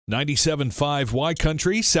97.5 Y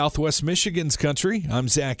Country, Southwest Michigan's country. I'm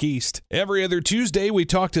Zach East. Every other Tuesday, we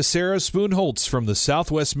talk to Sarah Spoonholtz from the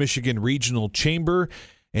Southwest Michigan Regional Chamber.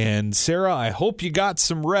 And Sarah, I hope you got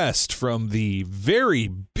some rest from the very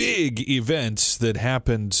big events that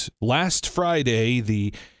happened last Friday,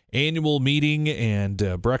 the annual meeting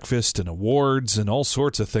and breakfast and awards and all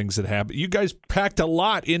sorts of things that happened. You guys packed a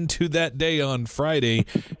lot into that day on Friday,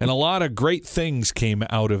 and a lot of great things came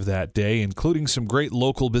out of that day, including some great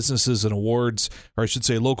local businesses and awards, or I should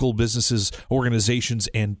say local businesses, organizations,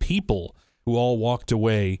 and people who all walked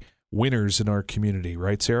away winners in our community.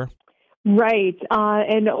 Right, Sarah? Right.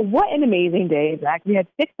 And what an amazing day, Zach. We had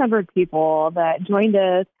 600 people that joined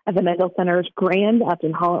us at the Mendel Center's grand up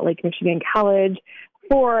in Holland Lake Michigan College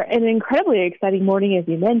for an incredibly exciting morning, as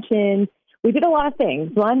you mentioned. We did a lot of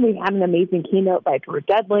things. One, we had an amazing keynote by Drew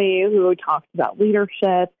Dudley, who talks about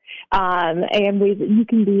leadership, and ways that you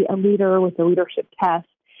can be a leader with a leadership test.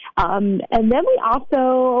 And then we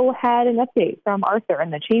also had an update from Arthur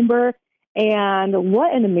in the chamber, and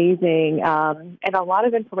what an amazing and a lot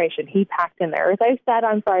of information he packed in there. As I said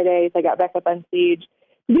on Fridays, I got back up on stage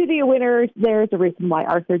to do the winners. There's a reason why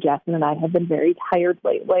Arthur, Jessen, and I have been very tired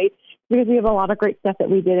lately, because we have a lot of great stuff that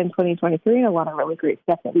we did in 2023 and a lot of really great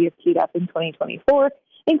stuff that we have teed up in 2024,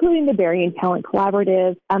 including the Berrien Talent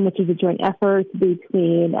Collaborative, which is a joint effort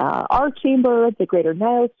between our chamber, the Greater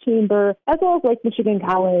Niles Chamber, as well as Lake Michigan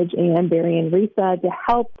College and Berrien RESA to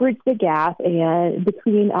help bridge the gap and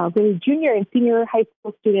between really junior and senior high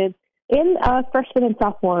school students and freshmen and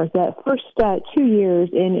sophomores, the first 2 years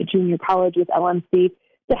in junior college with LMC,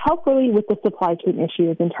 to help really with the supply chain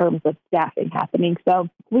issues in terms of staffing happening. So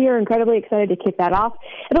we are incredibly excited to kick that off.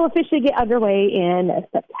 It'll officially get underway in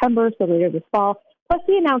September, so later this fall. Plus,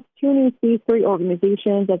 we announced 2 new C3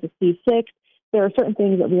 organizations as a C6. There are certain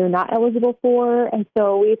things that we are not eligible for, and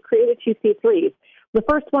so we've created 2 C3s. The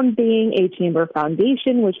first one being a chamber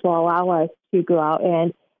foundation, which will allow us to go out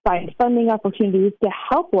and find funding opportunities to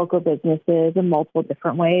help local businesses in multiple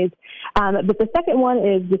different ways. But the second one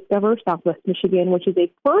is Discover Southwest Michigan, which is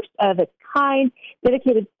a first of its kind,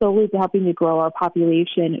 dedicated solely to helping to grow our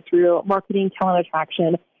population through marketing, talent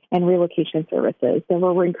attraction, and relocation services. So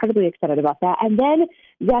we're incredibly excited about that. And then,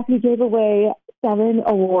 Zach, we gave away 7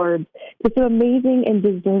 awards to some amazing and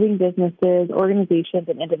deserving businesses, organizations,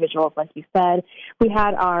 and individuals, like you said. We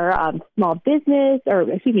had our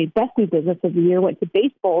best new business of the year went to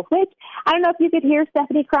baseball, which I don't know if you could hear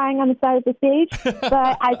Stephanie crying on the side of the stage,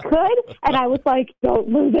 but I could, and I was like, don't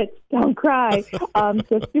lose it, don't cry.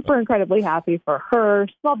 So super incredibly happy for her.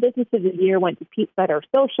 Small business of the year went to Pete Better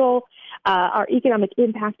Social. Our Economic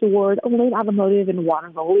Impact Award, Lane Automotive, and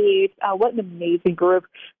Waterville Leads. What an amazing group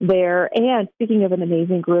there. And speaking of an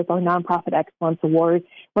amazing group, our Nonprofit Excellence Award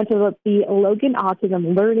went to the Logan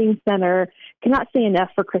Autism Learning Center. Cannot say enough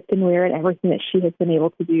for Kristen Weir and everything that she has been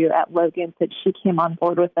able to do at Logan since she came on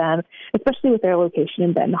board with them, especially with their location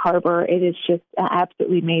in Benton Harbor. It is just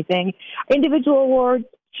absolutely amazing. Individual awards.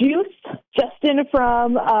 Juice, Justin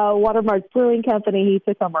from Watermark Brewing Company, he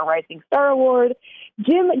took home our Rising Star Award.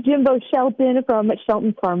 Jimbo Shelton from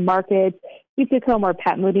Shelton Farm Market, he took home our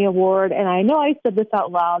Pat Mooney Award. And I know I said this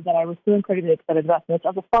out loud, that I was so incredibly excited about this.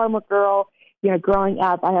 As a farmer girl, growing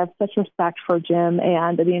up, I have such respect for Jim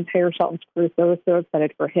and the entire Shelton crew, so I was so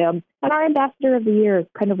excited for him. And our Ambassador of the Year is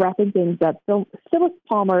kind of wrapping things up, Phyllis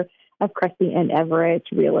Palmer of Cressy and Everett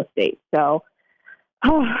Real Estate. So,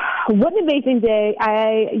 what an amazing day.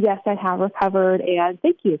 I have recovered, and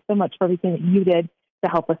thank you so much for everything that you did to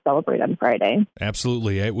help us celebrate on Friday.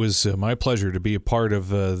 Absolutely. It was my pleasure to be a part of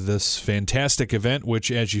this fantastic event, which,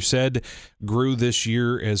 as you said, grew this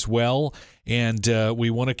year as well. And we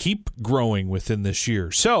want to keep growing within this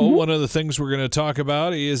year. So one of the things we're going to talk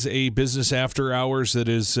about is a business after hours that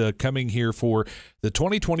is coming here for the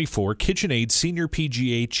 2024 KitchenAid Senior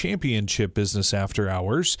PGA Championship Business After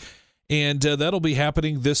Hours. And that'll be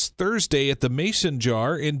happening this Thursday at the Mason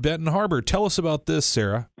Jar in Benton Harbor. Tell us about this,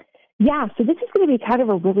 Sarah. Yeah, so this is going to be kind of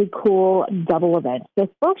a really cool double event. So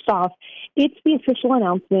first off, it's the official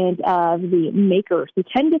announcement of the makers, the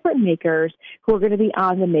 10 different makers who are going to be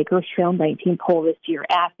on the Makers Trail 19 pole this year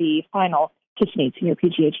at the final KitchenAid Senior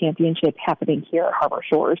PGA Championship happening here at Harbor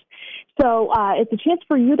Shores. So it's a chance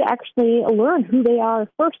for you to actually learn who they are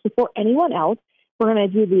first before anyone else. We're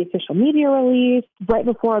going to do the official media release right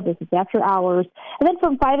before our business after hours. And then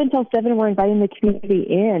from 5 until 7, we're inviting the community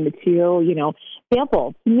in to,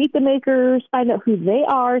 sample, to meet the makers, find out who they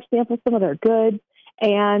are, sample some of their goods,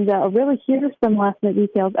 and really hear some last-minute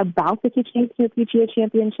details about the KitchenAid Senior PGA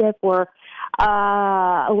Championship. We're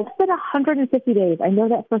less than 150 days. I know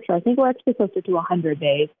that for sure. I think we're actually closer to 100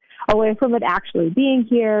 days away from it actually being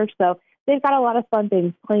here. So they've got a lot of fun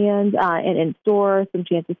things planned and in store, some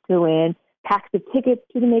chances to win packs of tickets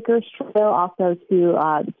to the Makers Trail, also to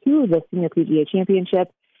the Senior PGA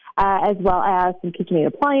Championship, as well as some KitchenAid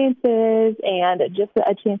appliances, and just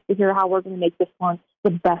a chance to hear how we're going to make this one the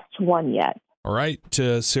best one yet. All right,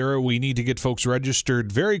 Sarah, we need to get folks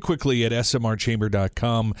registered very quickly at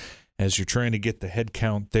smrchamber.com as you're trying to get the head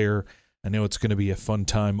count there. I know it's going to be a fun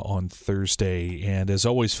time on Thursday. And as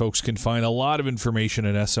always, folks can find a lot of information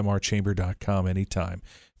at smrchamber.com anytime.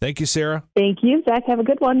 Thank you, Sarah. Thank you, Zach. Have a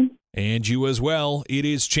good one. And you as well. It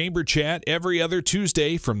is Chamber Chat every other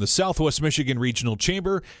Tuesday from the Southwest Michigan Regional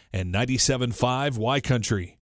Chamber and 97.5 Y Country.